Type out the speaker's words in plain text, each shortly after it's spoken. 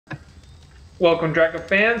Welcome Drakan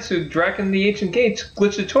fans to Drakan the Ancient Gates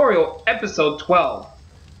Glitch Tutorial Episode 12.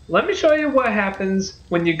 Let me show you what happens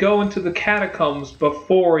when you go into the catacombs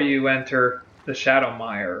before you enter the Shadow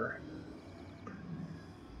Mire.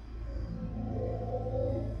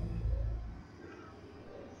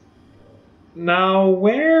 Now,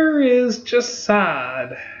 where is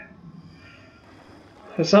Jasad?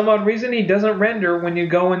 For some odd reason, he doesn't render when you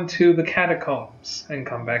go into the catacombs and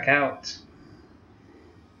come back out.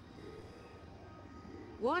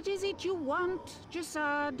 What is it you want,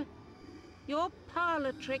 Jasad? Your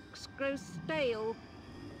parlor tricks grow stale.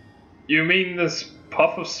 You mean this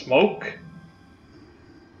puff of smoke?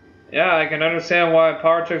 Yeah, I can understand why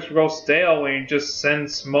parlor tricks grow stale when you just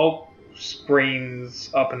send smoke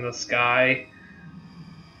screens up in the sky.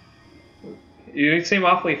 You seem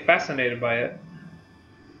awfully fascinated by it.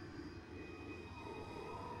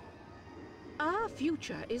 Our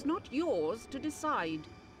future is not yours to decide.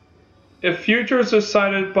 If future is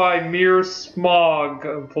decided by mere smog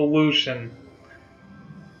and pollution.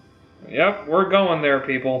 Yep, we're going there,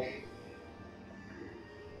 people.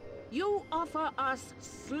 You offer us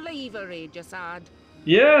slavery, Jasad.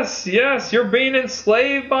 Yes, you're being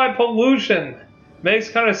enslaved by pollution.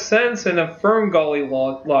 Makes kind of sense in a Ferngully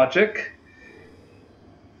logic.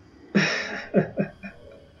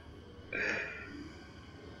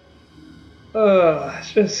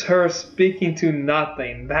 It's just her speaking to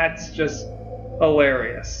nothing. That's just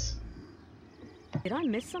hilarious. Did I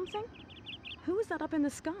miss something? Who was that up in the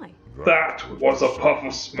sky? That was a puff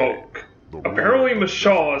of smoke. Apparently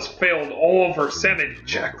Myschala has failed all of her sanity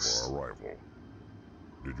checks.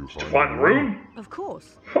 Did you find the room? Of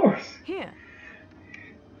course. Of course. Here.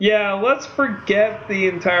 Yeah, let's forget the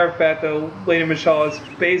entire fact that Lady Myschala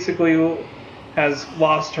basically has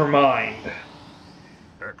lost her mind.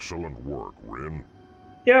 Excellent work, Rynn.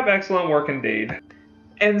 Yep, excellent work indeed.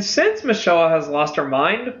 And since Myschala has lost her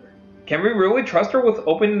mind, can we really trust her with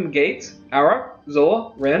opening the gates? Arokh,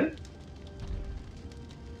 Zola, Rynn?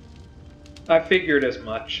 I figured as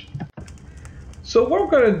much. So what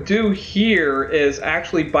we're going to do here is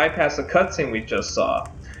actually bypass the cutscene we just saw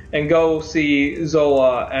and go see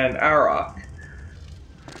Zola and Arokh.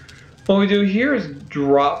 What we do here is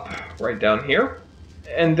drop right down here,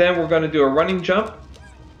 and then we're going to do a running jump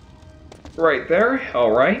right there.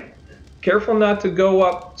 Alright. Careful not to go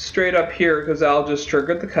up straight up here because I'll just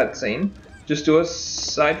trigger the cutscene. Just do a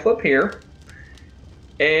side flip here.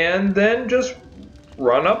 And then just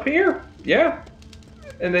run up here. Yeah.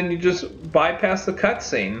 And then you just bypass the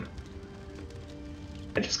cutscene.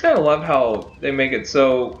 I just kind of love how they make it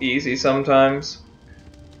so easy sometimes.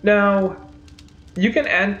 Now, you can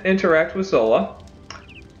interact with Zola.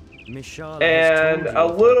 Myschala and a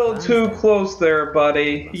little too close there,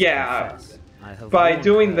 buddy. Yeah. By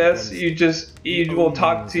doing this, you will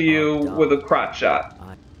talk to you with a crotch shot.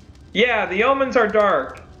 Yeah, the omens are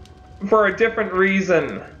dark for a different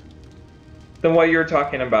reason than what you're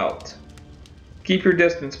talking about. Keep your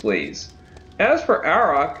distance, please. As for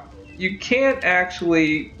Arokh, you can't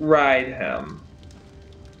actually ride him.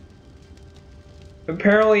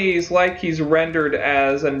 Apparently, he's rendered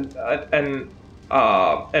as an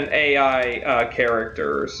AI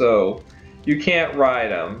character, so you can't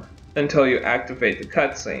ride him until you activate the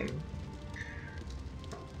cutscene.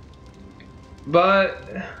 But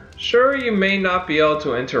sure, you may not be able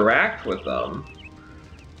to interact with them,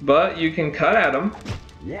 but you can cut at them.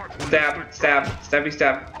 Stab, stab, stabby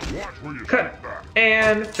stab. Cut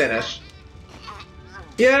and finish.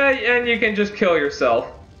 Yeah, and you can just kill yourself.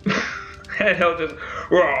 And he'll just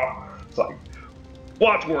it's like,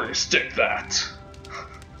 watch where you stick that.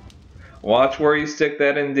 Watch where you stick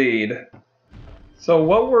that indeed. So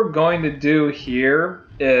what we're going to do here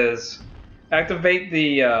is activate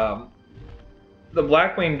the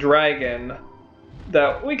Blackwing Dragon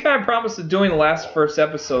that we kind of promised to do in the first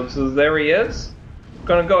episode. So there he is.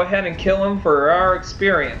 Gonna go ahead and kill him for our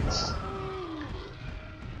experience.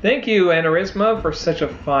 Thank you, Anarisma, for such a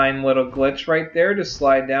fine little glitch right there to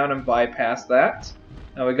slide down and bypass that.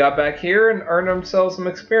 Now we got back here and earned ourselves some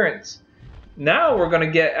experience. Now we're going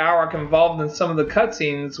to get Arokh involved in some of the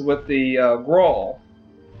cutscenes with the Groll.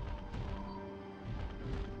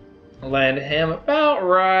 Land him about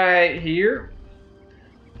right here.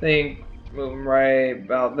 I think move him right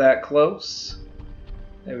about that close.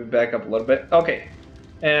 Maybe back up a little bit. Okay.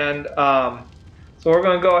 And so we're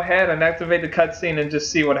going to go ahead and activate the cutscene and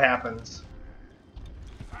just see what happens.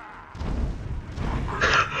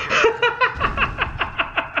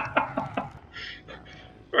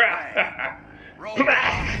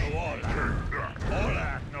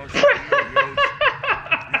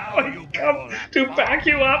 To back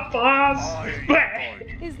you up, boss!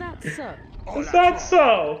 Is that so? Is that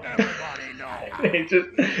so? Everybody knows. They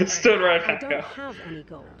just stood right I back don't up. have any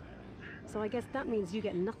gold. So I guess that means you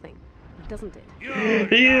get nothing, doesn't it?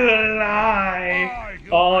 You lie!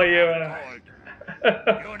 Oh, you.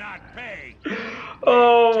 You're not paid.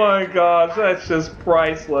 Oh my gosh, that's just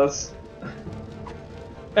priceless.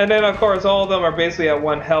 And then, of course, all of them are basically at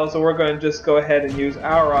 1 health, so we're going to just go ahead and use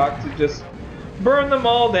Arokh to just burn them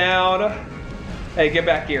all down. Hey, get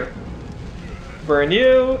back here. Burn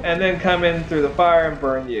you, and then come in through the fire and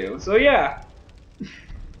burn you. So yeah,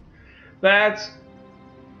 that's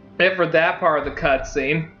it for that part of the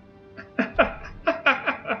cutscene.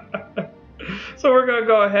 So we're gonna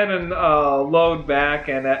go ahead and load back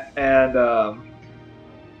and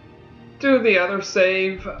do the other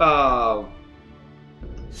save.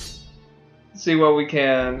 See what we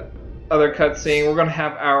can. Other cutscene. We're gonna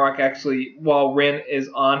have Arokh actually, while Rynn is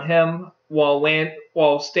on him,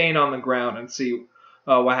 while staying on the ground, and see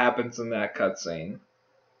what happens in that cutscene.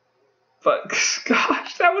 But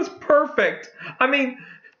gosh, that was perfect. I mean,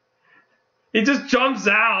 he just jumps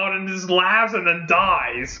out and just laughs and then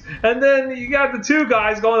dies. And then you got the 2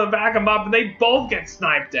 guys going to back him up, and they both get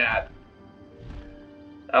sniped at.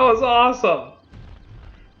 That was awesome.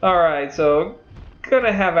 Alright, so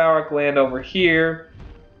gonna have Arokh land over here,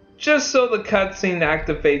 just so the cutscene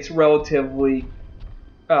activates relatively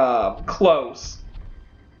close.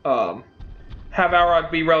 Have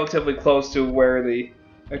Arokh be relatively close to where the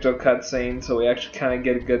actual cutscene, so we actually kind of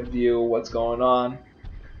get a good view of what's going on.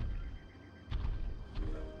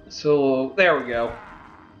 So there we go.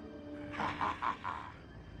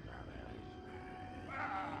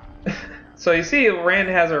 So you see, Rynn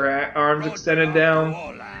has her arms extended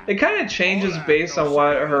down. It kind of changes based on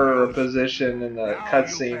what her position in the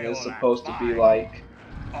cutscene is supposed to be like.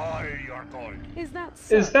 Is that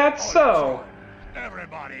so? Is that so?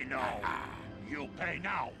 Everybody knows. You pay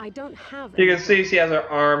now. I don't have. You can see she has her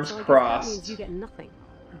arms so I guess that crossed. means you get nothing,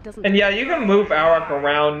 doesn't And it? yeah, you can move Arokh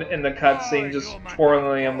around in the cutscene, just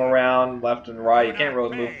twirling him around left and right. You can't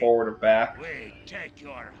really move forward or back. We take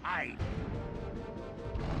your hide.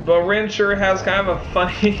 But Rynn sure has kind of a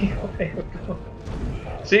funny way of going.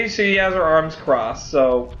 See, she has her arms crossed,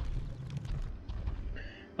 so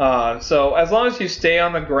as long as you stay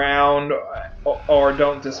on the ground or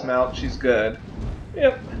don't dismount, she's good.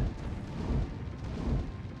 Yep.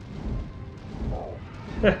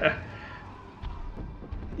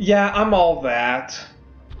 Yeah, I'm all that.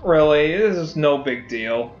 Really, this is no big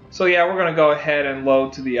deal. So yeah, we're gonna go ahead and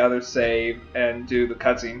load to the other save and do the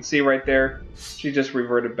cutscene. See right there? She just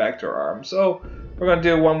reverted back to her arm. So we're gonna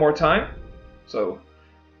do it one more time. So,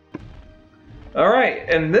 alright,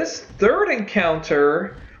 in this third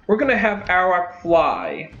encounter, we're gonna have Arokh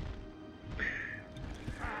fly.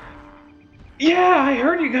 Yeah, I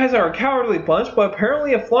heard you guys are a cowardly bunch, but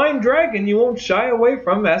apparently a flying dragon you won't shy away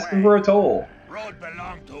from asking for a toll. Road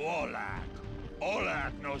belong to Olak.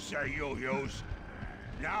 Olak no say you use.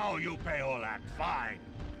 Now you pay Olak fine.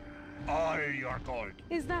 All your gold.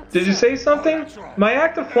 Is that Did you so? say something? My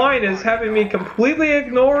act of flying is having me completely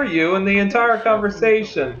ignore you in the entire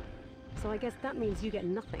conversation. So I guess that means you get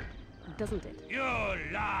nothing, doesn't it? You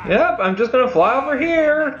lie. Yep, I'm just gonna fly over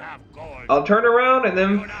here. Have gold. I'll turn around and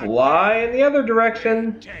then fly in the other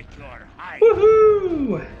direction. Take your hide.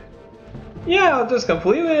 Woohoo! Yeah, I'll just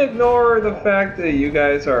completely ignore the fact that you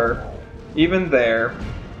guys are even there.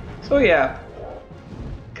 So yeah,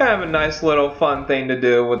 kind of a nice little fun thing to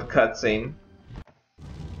do with the cutscene.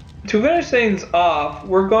 To finish things off,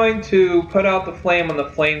 we're going to put out the flame on the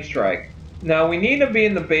Flamestrike. Now we need to be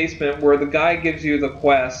in the basement where the guy gives you the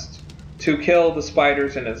quest to kill the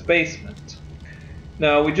spiders in his basement.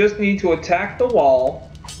 Now we just need to attack the wall,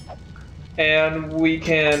 and we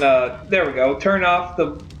can, there we go, turn off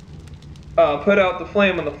the, put out the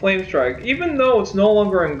flame on the Flamestrike. Even though it's no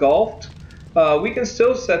longer engulfed, we can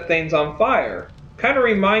still set things on fire. Kind of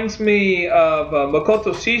reminds me of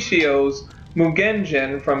Makoto Shishio's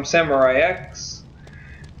Mugenjin from Samurai X.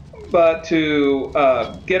 But to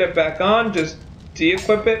get it back on, just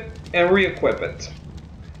de-equip it and re-equip it.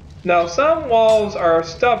 Now some walls are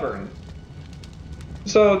stubborn,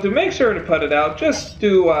 so to make sure to put it out, just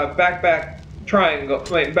do back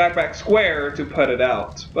square to put it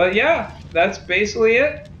out. But yeah, that's basically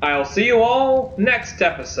it. I'll see you all next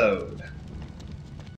episode.